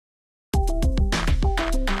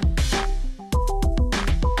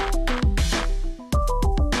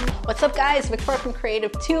What's up guys, Victoria from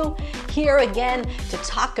Creative 2 here again to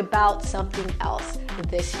talk about something else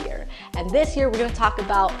this year. And this year we're going to talk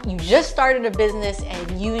about you just started a business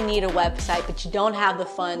and you need a website, but you don't have the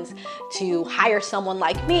funds to hire someone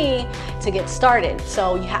like me to get started.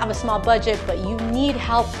 So you have a small budget, but you need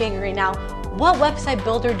help figuring out what website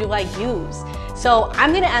builder do I use? So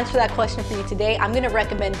I'm going to answer that question for you today. I'm going to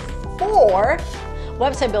recommend 4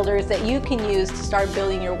 website builders that you can use to start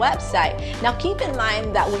building your website. Now keep in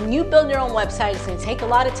mind that when you build your own website, it's going to take a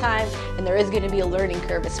lot of time and there is going to be a learning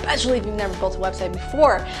curve, especially if you've never built a website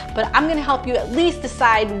before. But I'm going to help you at least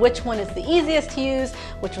decide which one is the easiest to use,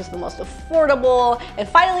 which was the most affordable, and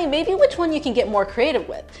finally maybe which one you can get more creative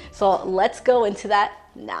with. So let's go into that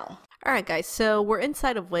now. All right, guys, so we're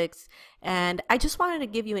inside of Wix, and I just wanted to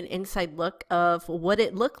give you an inside look of what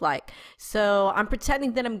it looked like. So I'm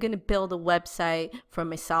pretending that I'm going to build a website for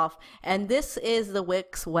myself, and this is the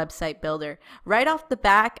Wix website builder. Right off the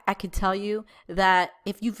bat, I can tell you that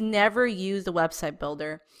if you've never used a website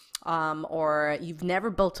builder or you've never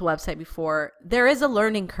built a website before, there is a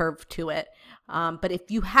learning curve to it. But if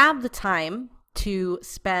you have the time to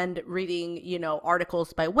spend reading,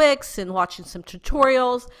 articles by Wix and watching some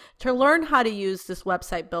tutorials to learn how to use this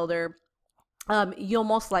website builder, you'll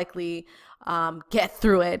most likely get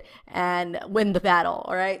through it and win the battle.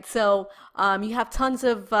 All right. So you have tons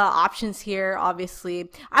of options here. Obviously,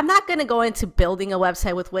 I'm not going to go into building a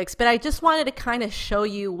website with Wix, but I just wanted to kind of show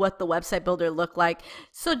you what the website builder looked like.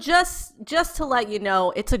 So just to let you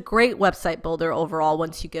know, it's a great website builder overall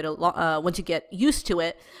once you get used to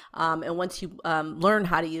it, and once you learn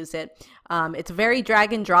how to use it. It's very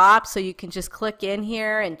drag and drop, so you can just click in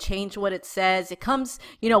here and change what it says. It comes,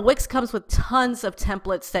 Wix comes with tons of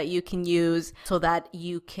templates that you can use so that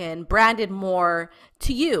you can brand it more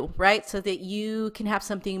to you, right? So that you can have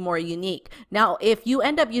something more unique. Now, if you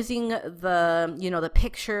end up using the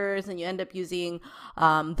pictures and you end up using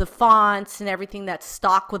the fonts and everything that's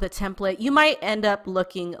stock with a template, you might end up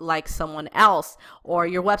looking like someone else, or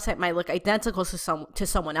your website might look identical to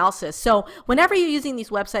someone else's. So whenever you're using these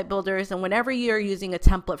website builders and whenever you're using a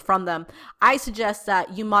template from them, I suggest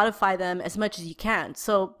that you modify them as much as you can.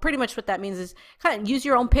 So pretty much what that means is kind of use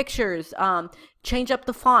your own pictures, change up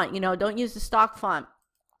the font, don't use the stock font.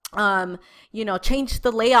 Change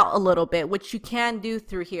the layout a little bit, which you can do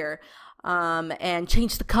through here, and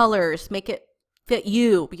change the colors, make it fit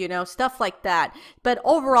you, stuff like that. But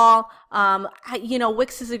overall,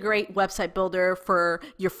 Wix is a great website builder for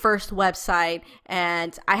your first website,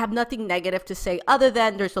 and I have nothing negative to say other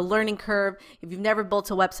than there's a learning curve. If you've never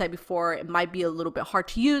built a website before, it might be a little bit hard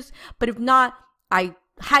to use, but if not, I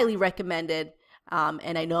highly recommend it.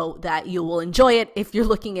 And I know that you will enjoy it if you're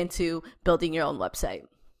looking into building your own website.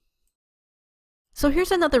 So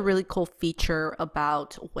here's another really cool feature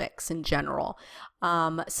about Wix in general.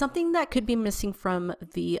 Something that could be missing from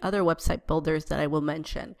the other website builders that I will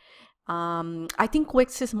mention. I think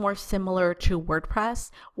Wix is more similar to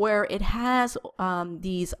WordPress, where it has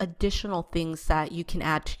these additional things that you can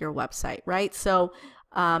add to your website, right? So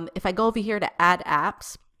if I go over here to add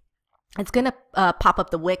apps, it's going to pop up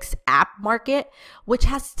the Wix app market, which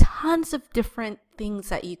has tons of different things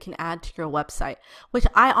that you can add to your website, which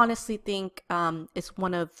I honestly think is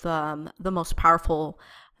one of the most powerful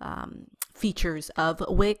features of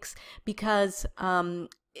Wix, because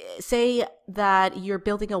say that you're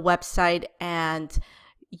building a website and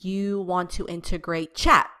you want to integrate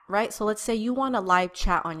chat, right? So let's say you want a live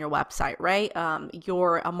chat on your website, right?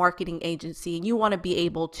 You're a marketing agency and you want to be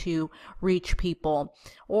able to reach people,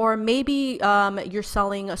 or maybe you're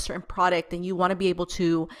selling a certain product and you want to be able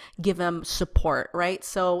to give them support, right?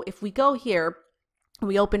 So if we go here,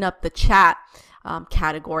 we open up the chat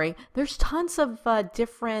category, there's tons of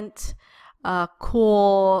different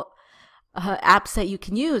cool apps that you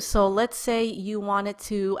can use. So let's say you wanted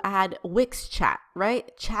to add Wix chat, right?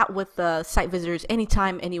 Chat with the site visitors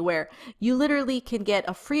anytime, anywhere. You literally can get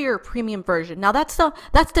a free or premium version. Now that's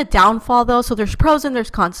the downfall though. So there's pros and there's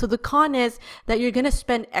cons. So the con is that you're going to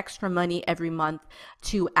spend extra money every month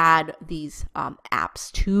to add these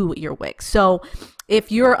apps to your Wix. So if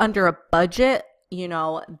you're under a budget,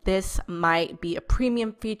 this might be a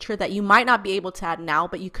premium feature that you might not be able to add now,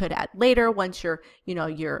 but you could add later once your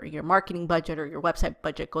marketing budget or your website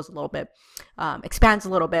budget goes a little bit, expands a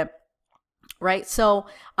little bit, right? So,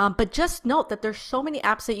 but just note that there's so many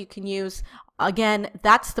apps that you can use. Again,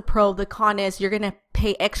 that's the pro. The con is you're going to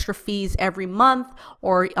pay extra fees every month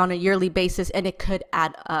or on a yearly basis, and it could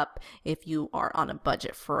add up if you are on a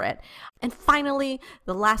budget for it. And finally,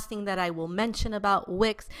 the last thing that I will mention about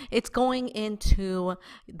Wix, it's going into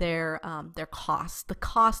their cost, the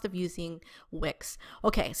cost of using Wix.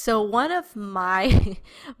 Okay, so one of my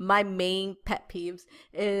my main pet peeves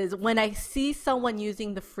is when I see someone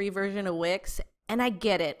using the free version of Wix, and I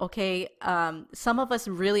get it, okay? Some of us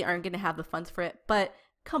really aren't going to have the funds for it, but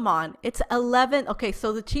come on, it's okay,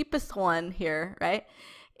 so the cheapest one here, right?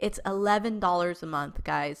 It's $11 a month,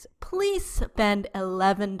 guys. Please spend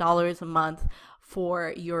 $11 a month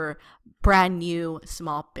for your brand new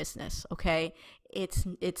small business, okay? It's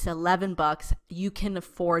 $11. You can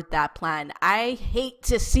afford that plan. I hate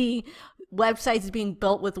to see websites being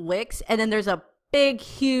built with Wix and then there's a big,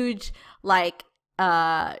 huge, like,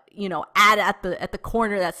 ad at the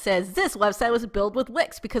corner that says this website was built with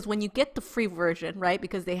Wix, because when you get the free version, right,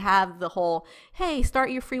 because they have the whole, hey,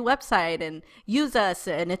 start your free website and use us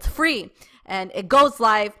and it's free, and it goes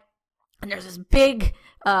live and there's this big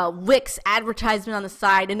Wix advertisement on the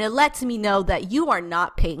side, and it lets me know that you are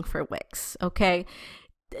not paying for Wix, okay?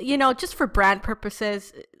 Just for brand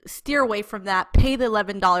purposes, steer away from that. Pay the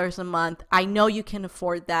 $11 a month. I know you can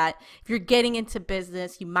afford that. If you're getting into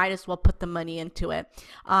business, you might as well put the money into it.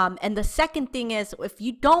 And the second thing is, if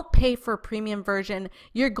you don't pay for a premium version,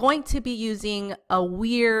 you're going to be using a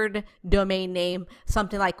weird domain name,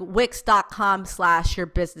 something like wix.com/your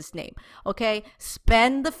business name. Okay,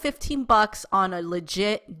 spend the $15 on a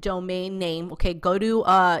legit domain name. Okay, go to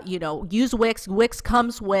use Wix. Wix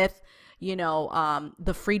comes with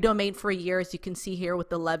the free domain for a year, as you can see here, with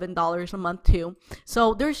 $11 a month too.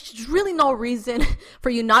 So there's really no reason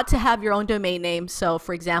for you not to have your own domain name. So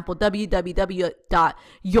for example,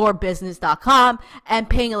 www.yourbusiness.com, and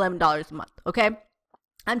paying $11 a month, okay?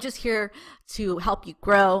 I'm just here to help you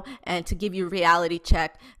grow and to give you a reality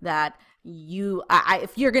check that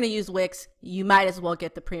if you're going to use Wix, you might as well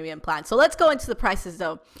get the premium plan. So let's go into the prices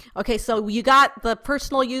though. Okay, so you got the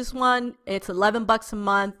personal use one. It's $11 a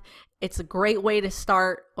month. It's a great way to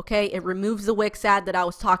start, okay? It removes the Wix ad that I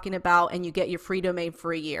was talking about, and you get your free domain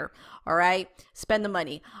for a year, all right? Spend the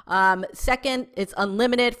money. Second, it's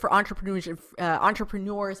unlimited for entrepreneurs and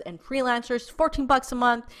freelancers, $14 a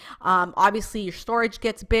month. Obviously, your storage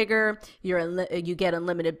gets bigger. You get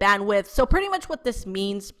unlimited bandwidth. So pretty much what this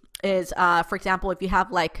means is, for example, if you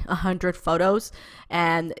have like 100 photos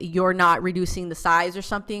and you're not reducing the size or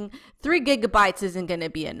something, 3 gigabytes isn't going to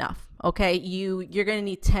be enough. Okay, you're going to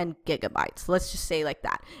need 10 gigabytes. Let's just say like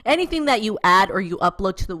that. Anything that you add or you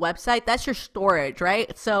upload to the website, that's your storage,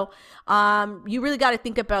 right? So you really got to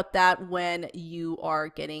think about that when you are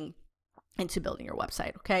getting into building your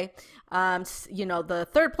website, okay? The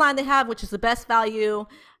third plan they have, which is the best value,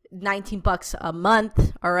 $19 a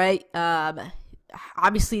month, all right?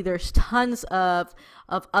 Obviously, there's tons of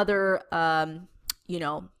other,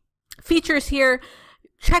 features here.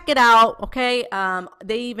 Check it out, okay?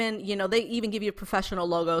 They even give you a professional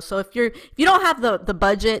logo. So if you don't have the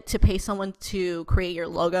budget to pay someone to create your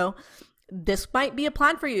logo, this might be a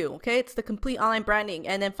plan for you, okay? It's the complete online branding.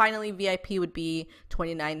 And then finally, VIP would be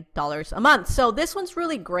 $29 a month. So this one's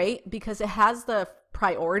really great because it has the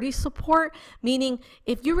priority support, meaning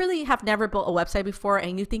if you really have never built a website before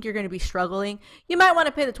and you think you're going to be struggling, you might want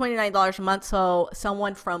to pay the $29 a month so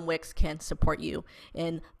someone from Wix can support you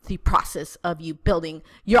in the process of you building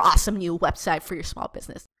your awesome new website for your small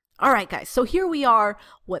business. All right, guys, so here we are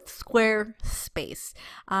with Squarespace.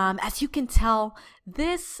 As you can tell,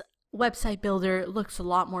 this website builder looks a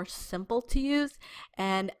lot more simple to use,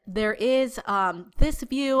 and there is this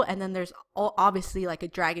view, and then there's obviously like a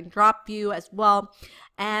drag and drop view as well.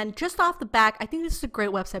 And just off the back, I think this is a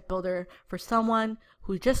great website builder for someone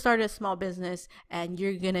who just started a small business and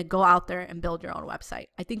you're gonna go out there and build your own website.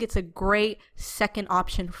 I think it's a great second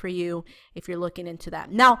option for you if you're looking into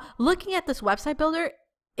that. Now, looking at this website builder,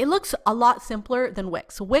 it looks a lot simpler than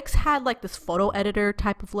Wix. So Wix had like this photo editor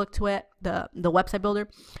type of look to it, the website builder.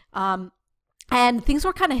 And things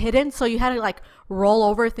were kind of hidden, so you had to like roll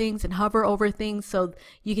over things and hover over things so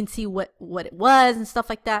you can see what it was and stuff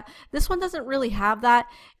like that. This one doesn't really have that.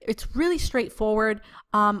 It's really straightforward.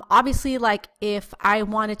 Obviously, like if I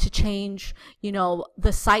wanted to change,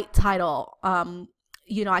 the site title,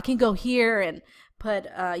 I can go here and put,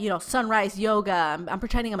 sunrise yoga. I'm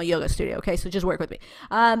pretending I'm a yoga studio. Okay. So just work with me.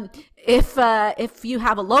 If you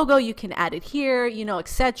have a logo, you can add it here,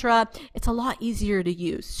 etc. It's a lot easier to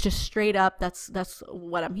use. Just straight up. That's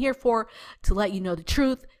what I'm here for, to let you know the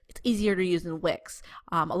truth. It's easier to use than Wix.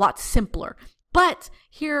 A lot simpler. But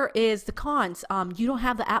here is the cons. You don't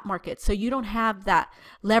have the app market, so you don't have that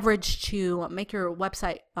leverage to make your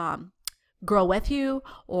website grow with you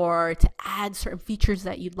or to add certain features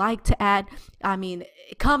that you'd like to add. I mean,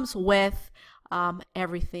 it comes with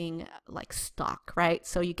everything like stock, right?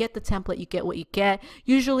 So you get the template, you get what you get.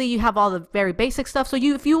 Usually you have all the very basic stuff. So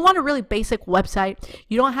if you want a really basic website,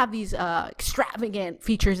 you don't have these extravagant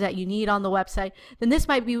features that you need on the website, then this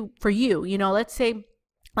might be for you. You know, let's say,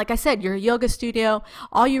 like I said, you're a yoga studio.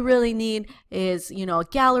 All you really need is, you know, a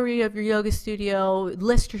gallery of your yoga studio,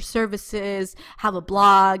 list your services, have a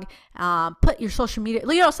blog, put your social media,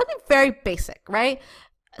 you know, something very basic, right?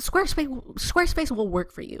 Squarespace will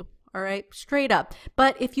work for you. All right, straight up.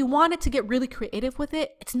 But if you wanted to get really creative with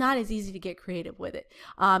it, it's not as easy to get creative with it.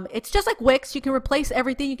 It's just like Wix. You can replace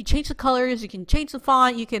everything. You can change the colors. You can change the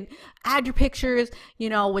font. You can add your pictures, you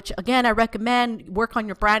know, which again, I recommend. Work on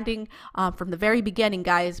your branding from the very beginning,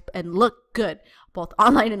 guys, and look good, both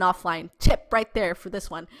online and offline. Tip right there for this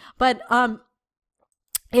one. But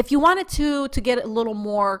if you wanted to get a little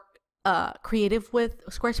more creative with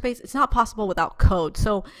Squarespace, it's not possible without code.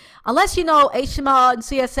 So unless you know HTML and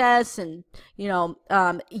CSS and, you know,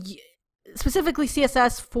 specifically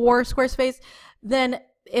CSS for Squarespace, then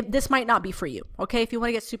this might not be for you. Okay, if you want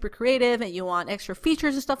to get super creative and you want extra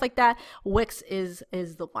features and stuff like that, Wix is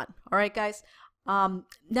the one. All right, guys.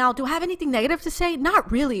 Now, do I have anything negative to say?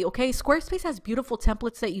 Not really. Okay, Squarespace has beautiful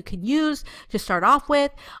templates that you can use to start off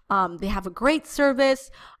with. They have a great service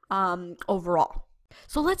overall.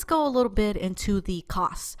 So let's go a little bit into the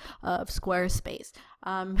costs of Squarespace.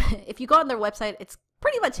 If you go on their website, it's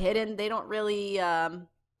pretty much hidden. They don't really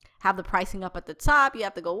have the pricing up at the top. You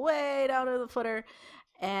have to go way down to the footer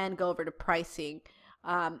and go over to pricing.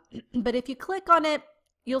 But if you click on it,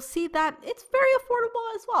 you'll see that it's very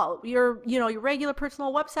affordable as well. Your regular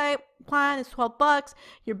personal website plan is $12.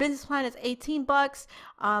 Your business plan is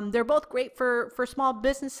 $18. They're both great for small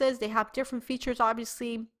businesses. They have different features,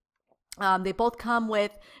 obviously. They both come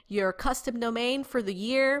with your custom domain for the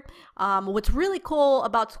year. What's really cool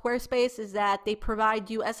about Squarespace is that they provide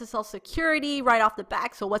you SSL security right off the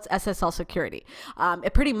back. So what's SSL security?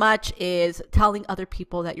 It pretty much is telling other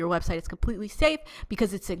people that your website is completely safe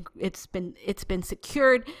because it's been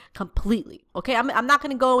secured completely. Okay, I'm not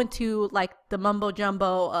going to go into like the mumbo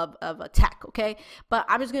jumbo of a tech. Okay, but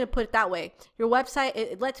I'm just going to put it that way. Your website,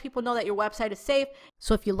 it lets people know that your website is safe.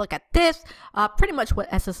 So if you look at this, pretty much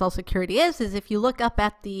what SSL security is if you look up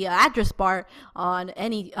at the address bar on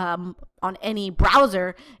any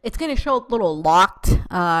browser, it's going to show a little locked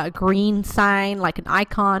green sign like an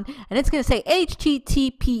icon, and it's going to say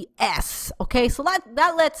HTTPS. Okay, so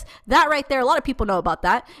that right there, a lot of people know about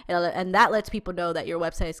that, and that lets people know that your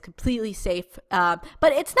website is completely safe. But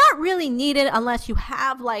it's not really needed unless you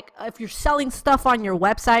have, like, if you're selling stuff on your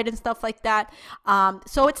website and stuff like that.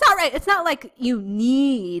 So it's not like you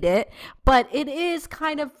need it, but it is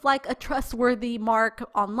kind of like a trustworthy mark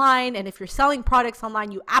online, and if you're selling products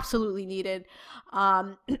online, you absolutely need it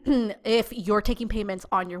if you're taking payments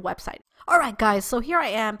on your website. All right, guys, so here I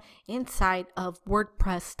am inside of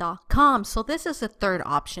WordPress.com. So this is the third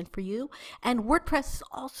option for you, and WordPress is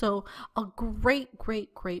also a great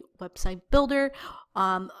website builder,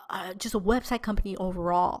 just a website company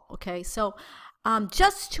overall. Okay, so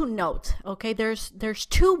just to note, okay, there's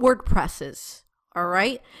two WordPresses. All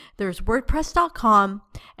right, there's WordPress.com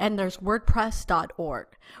and there's WordPress.org.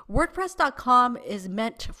 WordPress.com is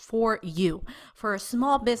meant for you, for a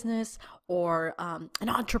small business or an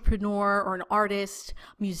entrepreneur or an artist,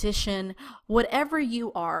 musician, whatever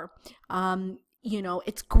you are. You know,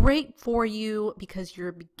 it's great for you because you're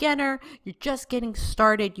a beginner, you're just getting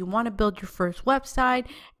started, you want to build your first website,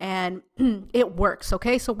 and it works,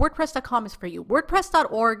 okay? So WordPress.com is for you.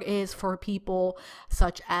 WordPress.org is for people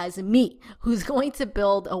such as me, who's going to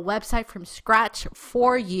build a website from scratch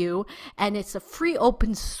for you, and it's a free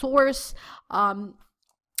open source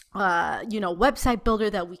website builder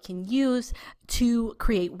that we can use to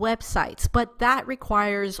create websites, but that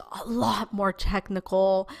requires a lot more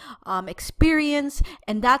technical experience,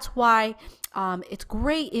 and that's why it's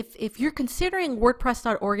great if you're considering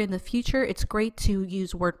WordPress.org in the future. It's great to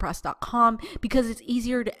use WordPress.com because it's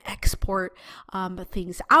easier to export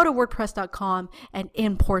things out of WordPress.com and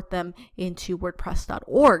import them into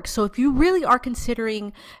WordPress.org. So if you really are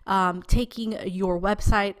considering taking your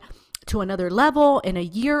website to another level in a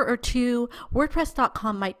year or two,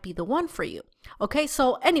 WordPress.com might be the one for you. Okay,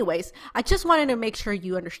 so anyways, I just wanted to make sure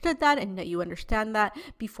you understood that and that you understand that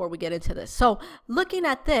before we get into this. So looking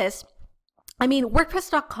at this, I mean,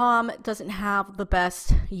 WordPress.com doesn't have the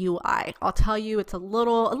best UI. I'll tell you, it's a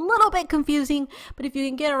little bit confusing, but if you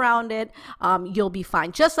can get around it, you'll be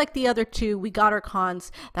fine. Just like the other two, we got our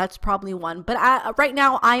cons. That's probably one. But right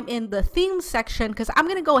now, I'm in the themes section because I'm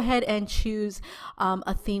going to go ahead and choose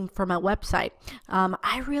a theme for my website.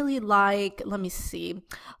 I really like, let me see.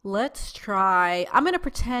 Let's try, I'm going to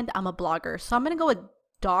pretend I'm a blogger. So I'm going to go with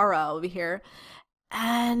Dara over here.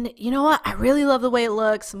 And you know what? I really love the way it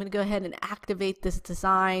looks. I'm going to go ahead and activate this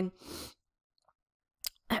design.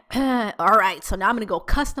 All right, so now I'm going to go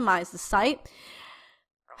customize the site.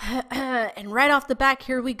 And right off the back,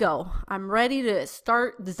 here we go. I'm ready to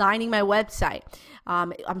start designing my website.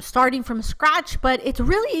 I'm starting from scratch, but it's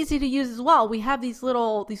really easy to use as well. We have these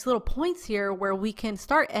little points here where we can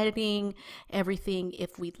start editing everything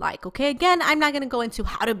if we'd like. Okay, again, I'm not going to go into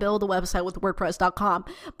how to build a website with WordPress.com,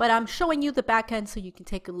 but I'm showing you the back end so you can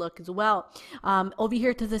take a look as well. Over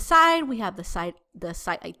here to the side, we have the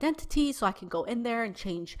site identity, so I can go in there and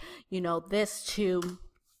change, you know, this to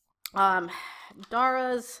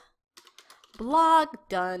Dara's blog.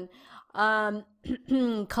 Done.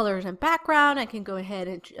 Colors and background, I can go ahead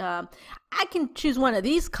and I can choose one of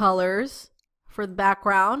these colors for the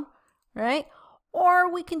background, right?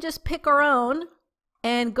 Or we can just pick our own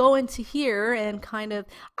and go into here and kind of,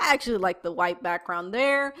 I actually like the white background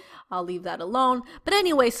there. I'll leave that alone. But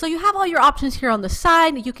anyway, so you have all your options here on the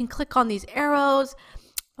side. You can click on these arrows,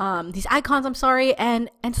 these icons, I'm sorry, and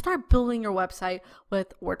start building your website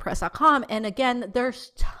with WordPress.com. And again,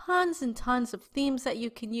 there's tons and tons of themes that you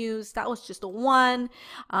can use. That was just one.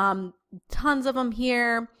 Tons of them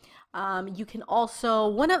here. You can also,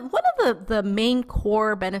 one of the main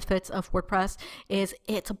core benefits of WordPress is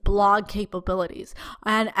its blog capabilities.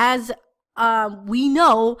 And as we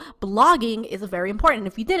know, blogging is very important.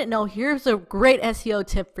 If you didn't know, here's a great SEO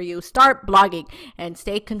tip for you. Start blogging and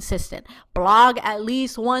stay consistent. Blog at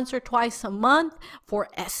least once or twice a month for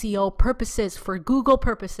SEO purposes, for Google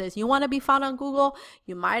purposes. You want to be found on Google,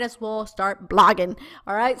 you might as well start blogging.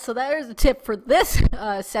 All right, so there's a tip for this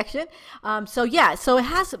section. So yeah, so it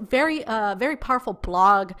has very powerful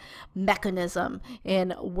blog mechanism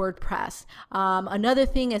in WordPress. Another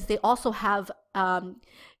thing is they also have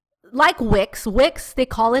like Wix, they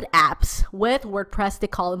call it apps. With WordPress, they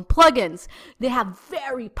call them plugins. They have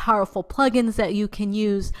very powerful plugins that you can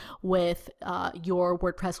use with your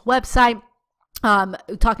WordPress website.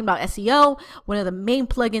 Talking about SEO, one of the main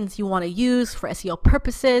plugins you want to use for SEO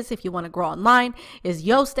purposes if you want to grow online is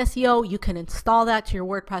Yoast SEO. You can install that to your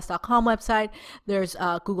WordPress.com website. There's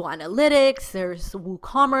Google Analytics. There's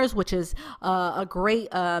WooCommerce, which is a great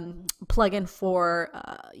plugin for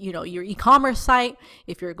your e-commerce site.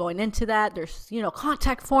 If you're going into that, there's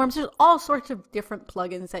contact forms. There's all sorts of different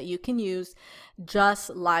plugins that you can use, just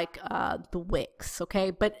like the Wix. Okay,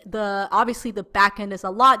 but obviously the backend is a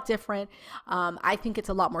lot different. I think it's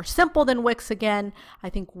a lot more simple than Wix again. I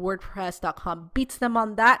think WordPress.com beats them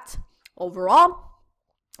on that overall.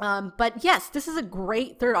 But yes, this is a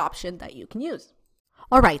great third option that you can use.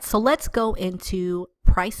 All right, so let's go into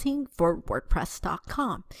pricing for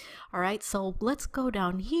WordPress.com. All right, so let's go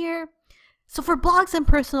down here. So for blogs and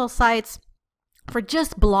personal sites, for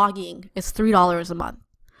just blogging, it's $3 a month.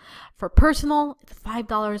 For personal, it's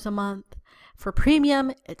 $5 a month. For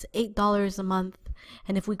premium, it's $8 a month.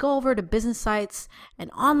 And if we go over to business sites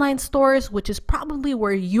and online stores, which is probably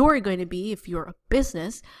where you're going to be if you're a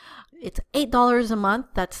business, it's $8 a month.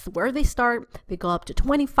 That's where they start. They go up to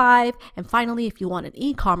 $25. And finally, if you want an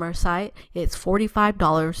e-commerce site, it's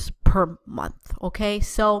 $45 per month. Okay,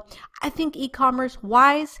 so I think e-commerce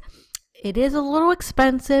wise, it is a little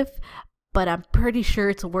expensive, but I'm pretty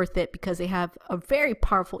sure it's worth it because they have a very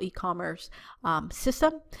powerful e-commerce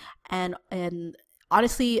system. And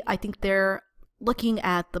honestly, I think they're looking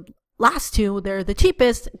at the last two, they're the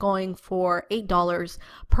cheapest, going for $8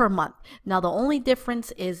 per month. Now, the only difference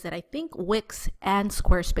is that I think Wix and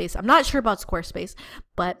Squarespace, I'm not sure about Squarespace,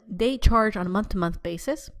 but they charge on a month-to-month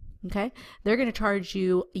basis. Okay, they're going to charge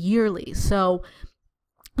you yearly. So,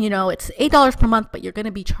 it's $8 per month, but you're going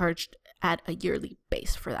to be charged at a yearly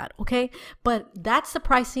base for that. Okay, but that's the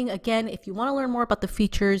pricing. Again, if you want to learn more about the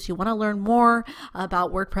features, you want to learn more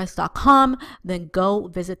about WordPress.com, then go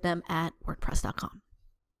visit them at WordPress.com.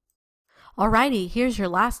 Alrighty, here's your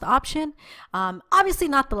last option. Obviously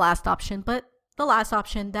not the last option, but the last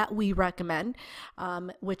option that we recommend,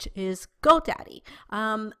 which is GoDaddy.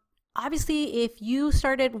 Obviously, if you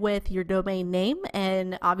started with your domain name,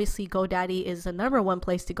 and obviously GoDaddy is the #1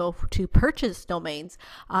 place to go to purchase domains,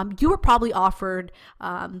 you were probably offered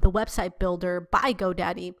the website builder by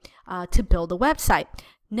GoDaddy to build a website.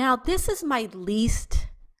 Now, this is my least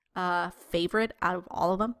favorite out of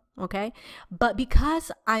all of them, okay? But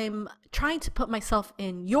because I'm trying to put myself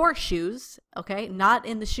in your shoes, okay, not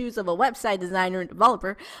in the shoes of a website designer and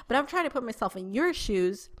developer, but I'm trying to put myself in your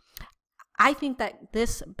shoes, I think that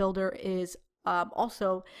this builder is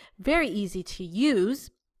also very easy to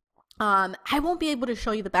use. I won't be able to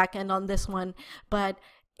show you the back end on this one, but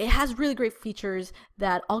it has really great features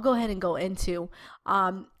that I'll go ahead and go into.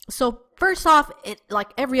 So first off,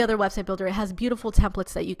 like every other website builder, it has beautiful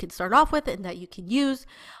templates that you can start off with and that you can use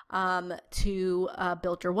to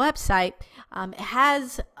build your website. It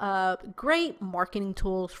has great marketing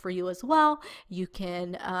tools for you as well. You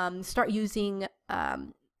can start using,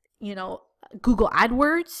 you know, Google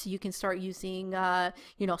AdWords. You can start using,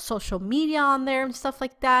 you know, social media on there and stuff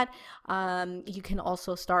like that. You can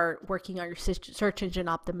also start working on your search engine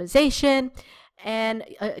optimization and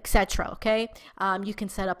etc. Okay. You can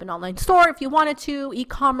set up an online store if you wanted to,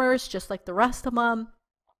 e-commerce, just like the rest of them.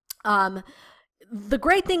 The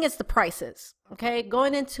great thing is the prices. Okay,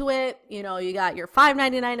 going into it, you know, you got your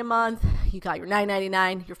 $5.99 a month, you got your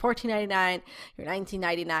 $9.99, your $14.99, your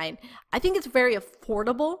 $19.99. I think it's very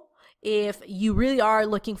affordable. If you really are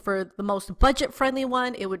looking for the most budget-friendly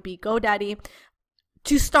one, it would be GoDaddy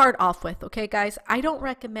to start off with. Okay, guys, I don't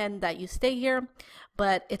recommend that you stay here,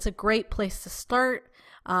 but it's a great place to start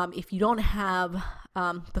if you don't have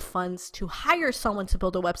the funds to hire someone to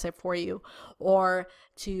build a website for you or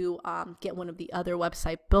to get one of the other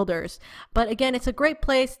website builders. But again, it's a great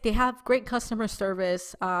place. They have great customer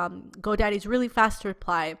service. GoDaddy's really fast to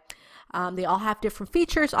reply. They all have different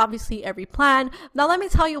features, obviously every plan. Now let me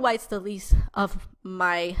tell you why it's the least of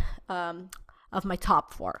my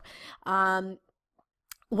top four.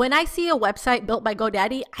 When I see a website built by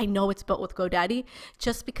GoDaddy, I know it's built with GoDaddy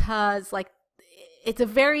just because like it's a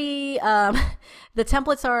very, the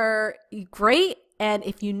templates are great, and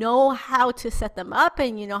if you know how to set them up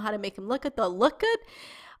and you know how to make them look good, they'll look good,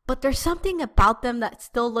 but there's something about them that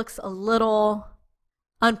still looks a little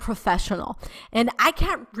unprofessional, and I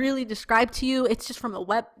can't really describe to you. It's just from a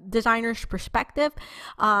web designer's perspective,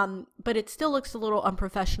 but it still looks a little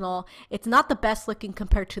unprofessional. It's not the best looking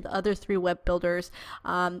compared to the other three web builders.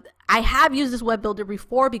 I have used this web builder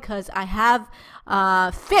before because I have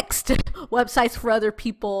fixed websites for other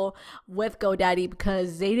people with GoDaddy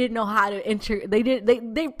because they didn't know how to enter. They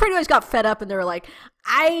pretty much got fed up and they were like,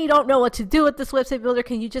 I don't know what to do with this website builder.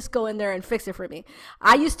 Can you just go in there and fix it for me?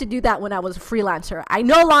 I used to do that when I was a freelancer. I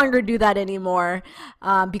no longer do that anymore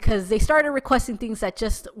because they started requesting things that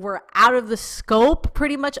just were out of the scope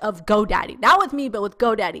pretty much of GoDaddy. Not with me, but with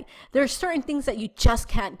GoDaddy. There are certain things that you just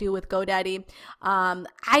can't do with GoDaddy.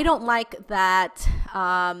 I don't like that.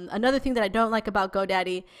 Another thing that I don't like about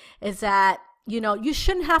GoDaddy is that, you know, you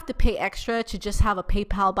shouldn't have to pay extra to just have a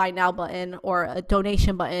PayPal buy now button or a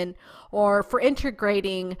donation button, or for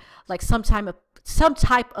integrating like some type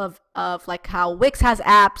of like how Wix has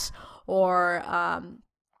apps or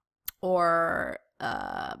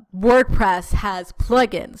WordPress has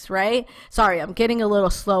plugins, right? Sorry, I'm getting a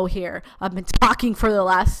little slow here. I've been talking for the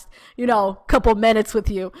last, you know, couple minutes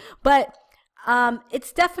with you, but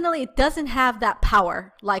it's definitely, it doesn't have that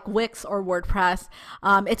power like Wix or WordPress.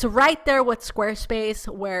 It's right there with Squarespace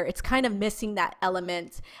where it's kind of missing that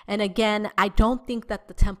element. And again, I don't think that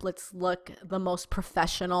the templates look the most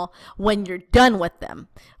professional when you're done with them.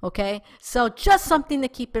 Okay, so just something to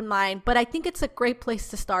keep in mind, but I think it's a great place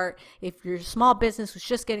to start if you're a small business who's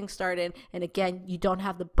just getting started. And again, you don't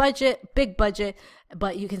have the budget, big budget,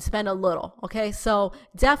 but you can spend a little. Okay, so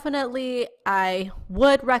definitely I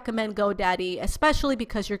would recommend GoDaddy, especially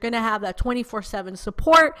because you're going to have that 24/7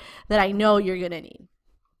 support that I know you're going to need.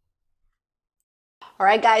 All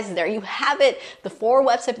right, guys, there you have it. The 4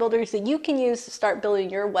 website builders that you can use to start building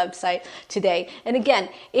your website today. And again,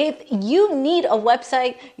 if you need a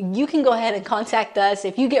website, you can go ahead and contact us.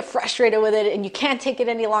 If you get frustrated with it and you can't take it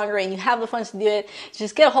any longer and you have the funds to do it,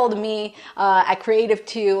 just get a hold of me at Creative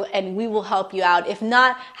 2 and we will help you out. If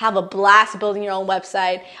not, have a blast building your own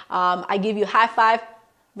website. I give you a high five.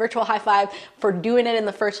 Virtual high five for doing it in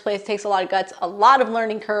the first place. It takes a lot of guts, a lot of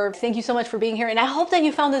learning curve. Thank you so much for being here, and I hope that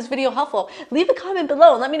you found this video helpful. Leave a comment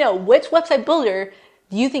below and let me know which website builder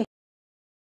do you think